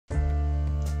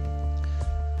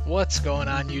What's going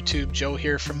on YouTube? Joe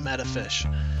here from Metafish.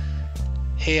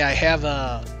 Hey, I have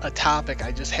a topic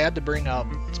I just had to bring up.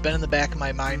 It's been in the back of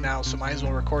my mind now, so might as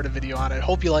well record a video on it.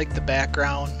 Hope you like the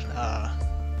background.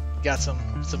 Got some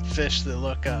fish that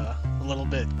look a little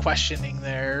bit questioning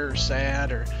there, or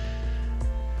sad, or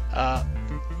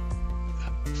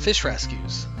fish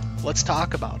rescues. Let's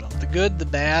talk about them. The good, the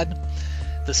bad,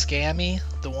 the scammy,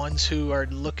 the ones who are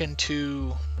looking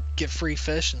to get free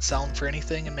fish and sell them for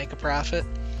anything and make a profit.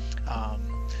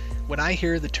 When I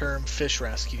hear the term fish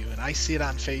rescue and I see it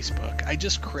on Facebook, I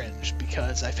just cringe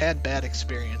because I've had bad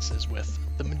experiences with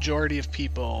the majority of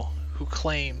people who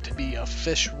claim to be a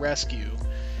fish rescue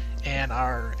and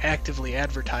are actively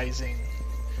advertising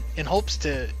in hopes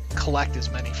to collect as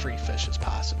many free fish as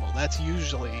possible. That's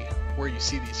usually where you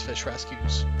see these fish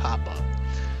rescues pop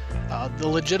up. The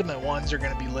legitimate ones are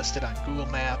going to be listed on Google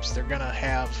Maps. They're going to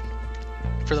have,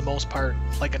 for the most part,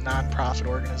 like a non-profit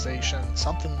organization,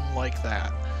 something like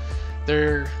that.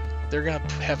 They're going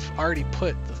to have already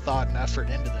put the thought and effort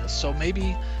into this. So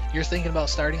maybe you're thinking about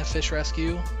starting a fish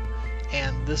rescue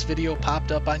and this video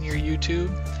popped up on your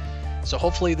YouTube. So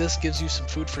hopefully this gives you some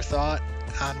food for thought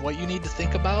on what you need to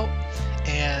think about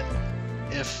and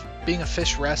if being a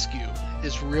fish rescue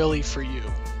is really for you.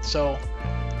 So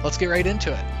let's get right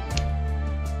into it.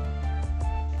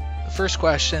 The first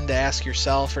question to ask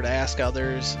yourself or to ask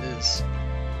others is,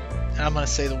 and I'm going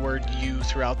to say the word you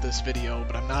throughout this video,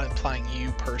 but I'm not implying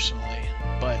you personally,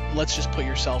 but let's just put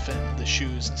yourself in the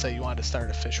shoes and say you want to start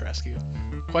a fish rescue.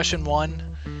 Question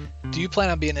one, do you plan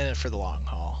on being in it for the long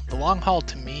haul? The long haul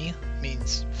to me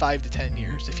means 5 to 10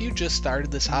 years. If you just started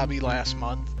this hobby last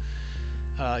month,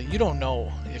 you don't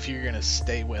know if you're going to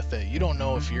stay with it. You don't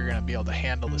know if you're going to be able to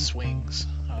handle the swings.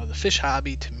 The fish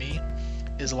hobby to me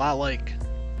is a lot like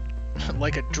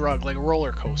a drug, like a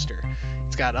roller coaster.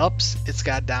 It's got ups, it's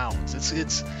got downs.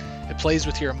 It plays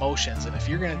with your emotions. And if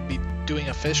you're going to be doing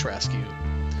a fish rescue,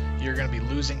 you're going to be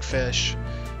losing fish.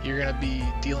 You're going to be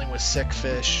dealing with sick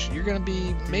fish. You're going to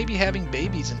be maybe having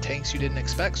babies in tanks you didn't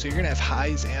expect. So you're going to have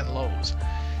highs and lows.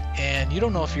 And you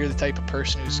don't know if you're the type of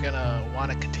person who's going to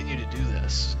want to continue to do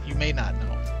this. You may not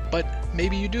know, but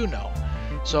maybe you do know.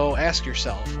 So ask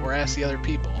yourself or ask the other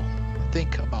people.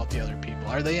 Think about the other people.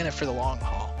 Are they in it for the long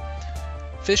haul?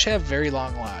 Fish have very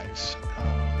long lives.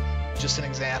 Just an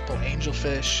example,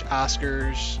 angelfish,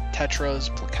 Oscars, tetras,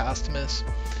 plecostomus,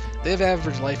 they have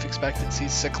average life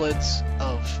expectancies, cichlids,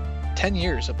 of 10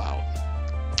 years about.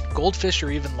 Goldfish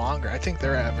are even longer. I think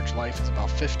their average life is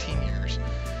about 15 years.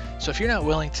 So if you're not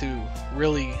willing to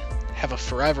really have a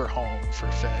forever home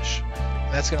for fish,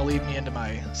 and that's going to lead me into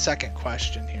my second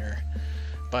question here,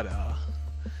 but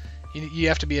you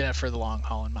have to be in it for the long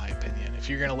haul, in my opinion, if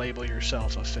you're going to label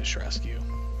yourself a fish rescue.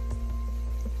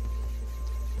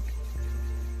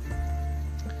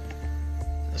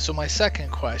 So my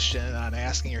second question on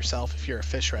asking yourself if you're a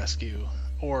fish rescue,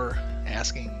 or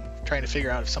trying to figure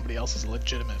out if somebody else is a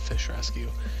legitimate fish rescue,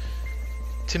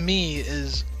 to me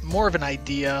is more of an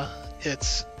idea.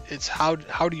 It's how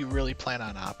do you really plan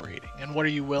on operating, and what are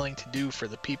you willing to do for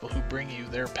the people who bring you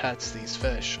their pets, these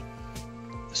fish.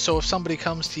 So if somebody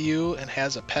comes to you and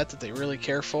has a pet that they really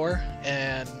care for,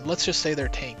 and let's just say their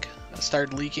tank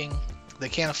started leaking, they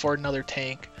can't afford another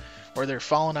tank, or they're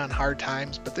falling on hard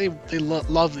times, but they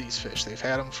love these fish. They've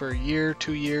had them for a year,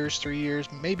 2 years, 3 years,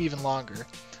 maybe even longer,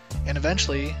 and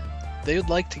eventually they would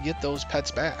like to get those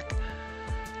pets back.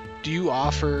 Can you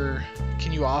offer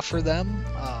them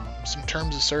some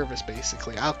terms of service?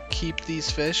 Basically, I'll keep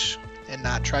these fish and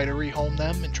not try to rehome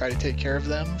them and try to take care of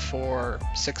them for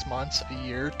 6 months, a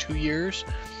year, 2 years,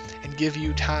 and give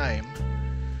you time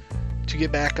to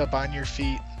get back up on your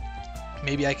feet.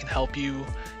 Maybe I can help you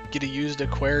get a used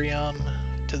aquarium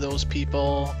to those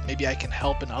people. Maybe I can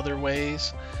help in other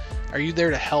ways. Are you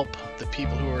there to help the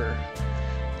people who are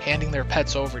handing their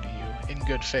pets over to you in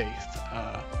good faith?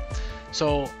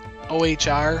 So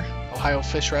OHR, Ohio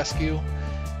Fish Rescue,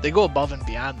 they go above and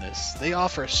beyond this. They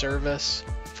offer a service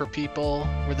for people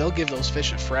where they'll give those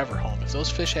fish a forever home. If those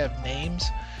fish have names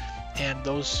and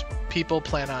those people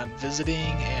plan on visiting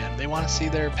and they want to see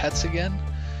their pets again,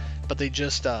 but they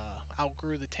just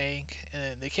outgrew the tank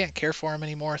and they can't care for them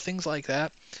anymore, things like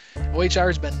that, OHR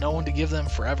has been known to give them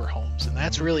forever homes, and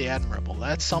that's really admirable.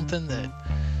 That's something that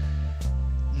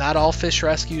not all fish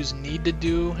rescues need to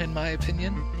do, in my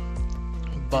opinion,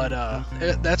 but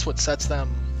that's what sets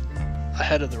them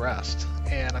ahead of the rest.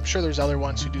 And I'm sure there's other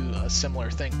ones who do a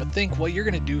similar thing, but think what you're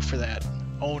going to do for that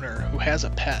owner who has a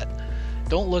pet.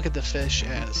 Don't look at the fish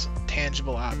as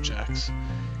tangible objects.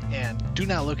 And do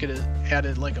not look at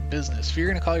it like a business. If you're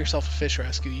going to call yourself a fish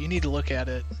rescue, you need to look at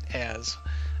it as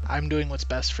I'm doing what's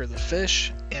best for the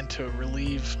fish and to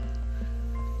relieve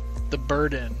the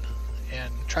burden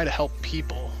and try to help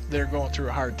people that are going through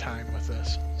a hard time with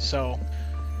this. So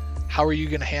how are you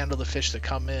going to handle the fish that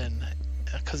come in?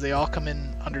 Because they all come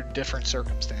in under different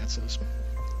circumstances.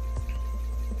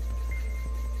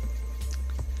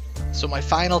 So my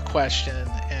final question,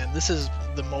 and this is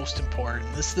the most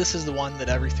important, this is the one that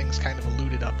everything's kind of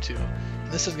alluded up to,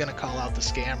 and this is going to call out the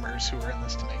scammers who are in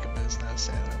this to make a business,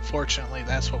 and unfortunately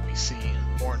that's what we see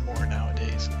more and more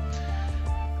nowadays.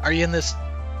 Are you in this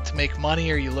to make money,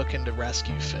 or are you looking to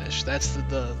rescue fish? That's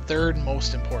the third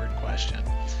most important question.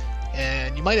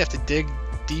 And you might have to dig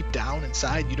deep down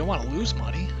inside. You don't want to lose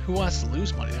money. Who wants to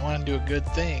lose money? They want to do a good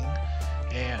thing,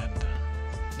 and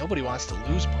nobody wants to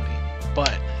lose money.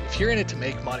 But if you're in it to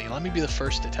make money, let me be the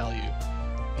first to tell you,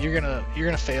 you're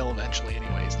gonna fail eventually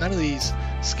anyways. None of these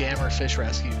scammer fish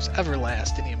rescues ever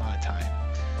last any amount of time.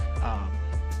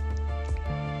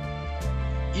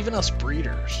 Even us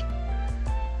breeders,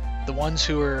 the ones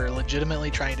who are legitimately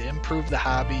trying to improve the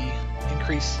hobby,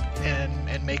 increase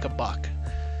and make a buck.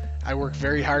 I work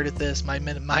very hard at this.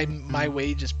 My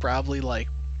wage is probably like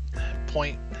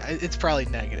it's probably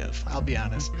negative, I'll be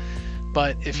honest.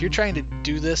 But if you're trying to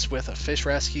do this with a fish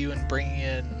rescue and bringing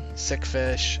in sick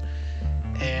fish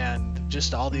and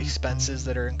just all the expenses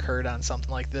that are incurred on something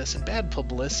like this, and bad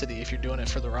publicity if you're doing it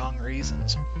for the wrong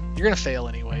reasons, you're gonna fail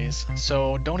anyways.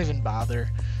 So don't even bother.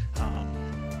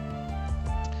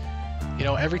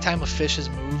 Every time a fish is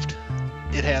moved,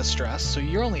 it has stress, so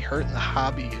you're only hurting the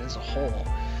hobby as a whole.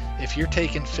 If you're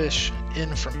taking fish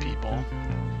in from people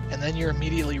and then you're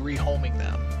immediately rehoming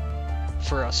them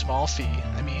for a small fee,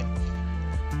 I mean,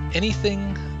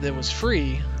 anything that was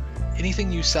free,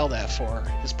 anything you sell that for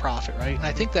is profit, right? And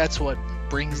I think that's what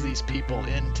brings these people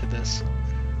into this.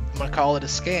 I'm going to call it a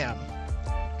scam,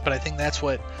 but I think that's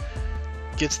what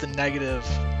gets the negative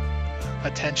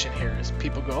attention here, is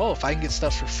people go, oh, if I can get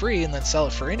stuff for free and then sell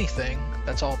it for anything,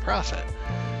 that's all profit.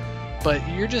 But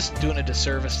you're just doing a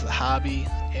disservice to the hobby,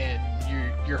 and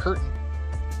you're hurting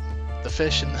the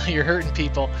fish and you're hurting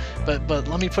people. But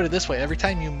let me put it this way: every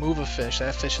time you move a fish,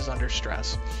 that fish is under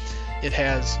stress. It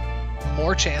has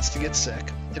more chance to get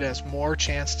sick. It has more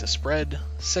chance to spread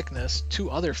sickness to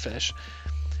other fish.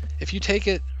 If you take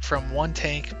it from one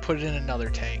tank, put it in another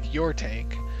tank, your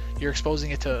tank, you're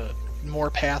exposing it to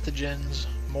more pathogens,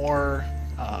 more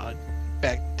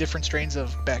different strains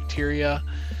of bacteria.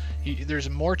 There's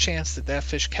more chance that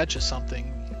fish catches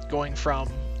something going from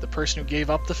the person who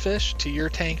gave up the fish to your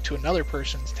tank to another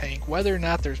person's tank, whether or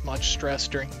not there's much stress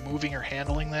during moving or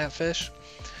handling that fish,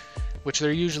 which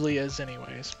there usually is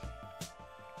anyways.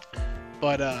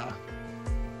 But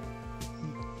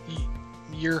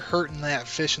you're hurting that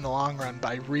fish in the long run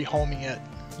by rehoming it,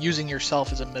 using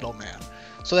yourself as a middleman.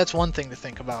 So that's one thing to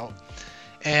think about.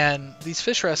 And these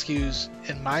fish rescues,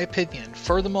 in my opinion,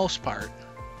 for the most part,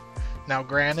 now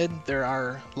granted, there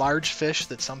are large fish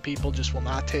that some people just will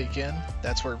not take in.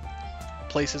 That's where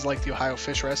places like the Ohio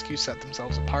Fish Rescue set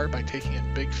themselves apart, by taking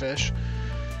in big fish.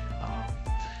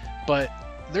 But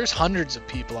there's hundreds of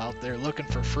people out there looking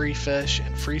for free fish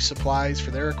and free supplies for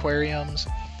their aquariums,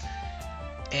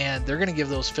 and they're going to give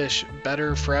those fish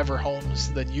better forever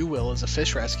homes than you will as a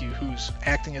fish rescue who's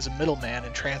acting as a middleman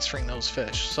and transferring those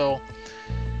fish. So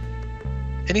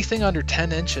anything under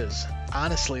 10 inches,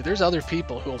 honestly, there's other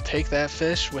people who will take that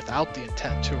fish without the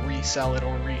intent to resell it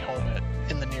or rehome it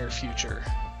in the near future.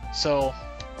 So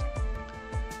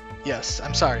yes,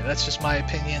 I'm sorry, that's just my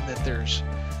opinion, that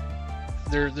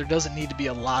there doesn't need to be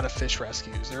a lot of fish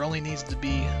rescues. There only needs to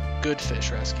be good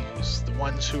fish rescues. The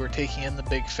ones who are taking in the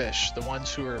big fish, the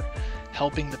ones who are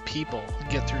helping the people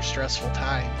get through stressful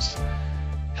times,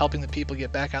 helping the people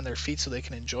get back on their feet so they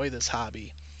can enjoy this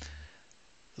hobby.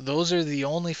 Those are the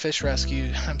only fish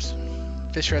rescue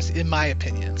in my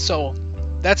opinion. So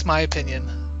that's my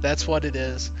opinion. That's what it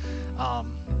is.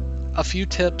 A few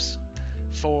tips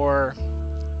for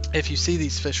if you see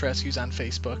these fish rescues on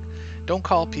Facebook. Don't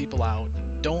call people out.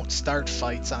 Don't start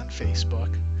fights on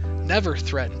Facebook. Never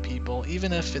threaten people,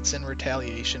 even if it's in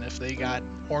retaliation, if they got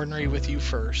ornery with you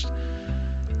first.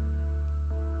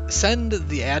 Send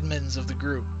the admins of the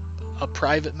group a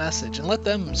private message and let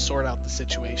them sort out the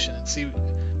situation and see.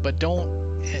 But don't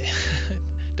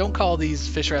call these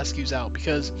fish rescues out,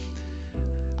 because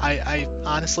I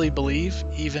honestly believe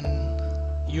even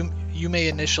you may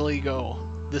initially go,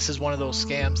 this is one of those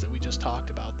scams that we just talked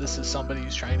about. This is somebody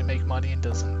who's trying to make money and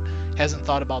hasn't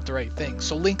thought about the right thing.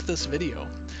 So link this video.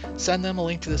 Send them a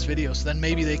link to this video, so then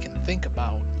maybe they can think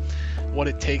about what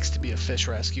it takes to be a fish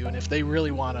rescue and if they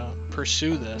really want to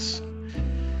pursue this.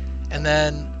 And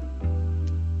then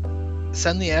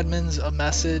send the admins a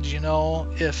message,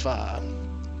 if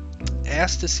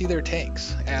ask to see their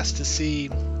tanks, ask to see,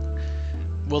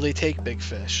 will they take big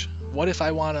fish? What if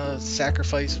I want to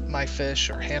sacrifice my fish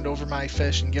or hand over my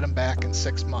fish and get them back in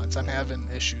 6 months? I'm having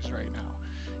issues right now.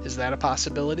 Is that a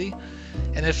possibility?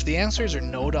 And if the answers are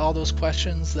no to all those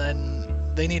questions, then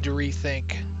they need to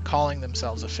rethink calling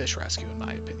themselves a fish rescue, in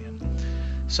my opinion.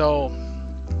 So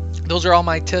those are all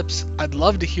my tips. I'd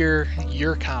love to hear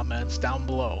your comments down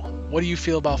below. What do you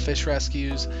feel about fish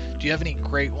rescues? Do you have any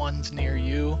great ones near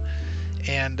you?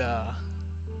 And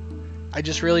I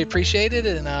just really appreciate it,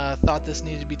 and thought this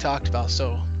needed to be talked about.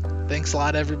 So thanks a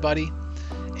lot, everybody.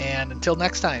 And until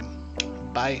next time,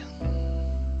 bye.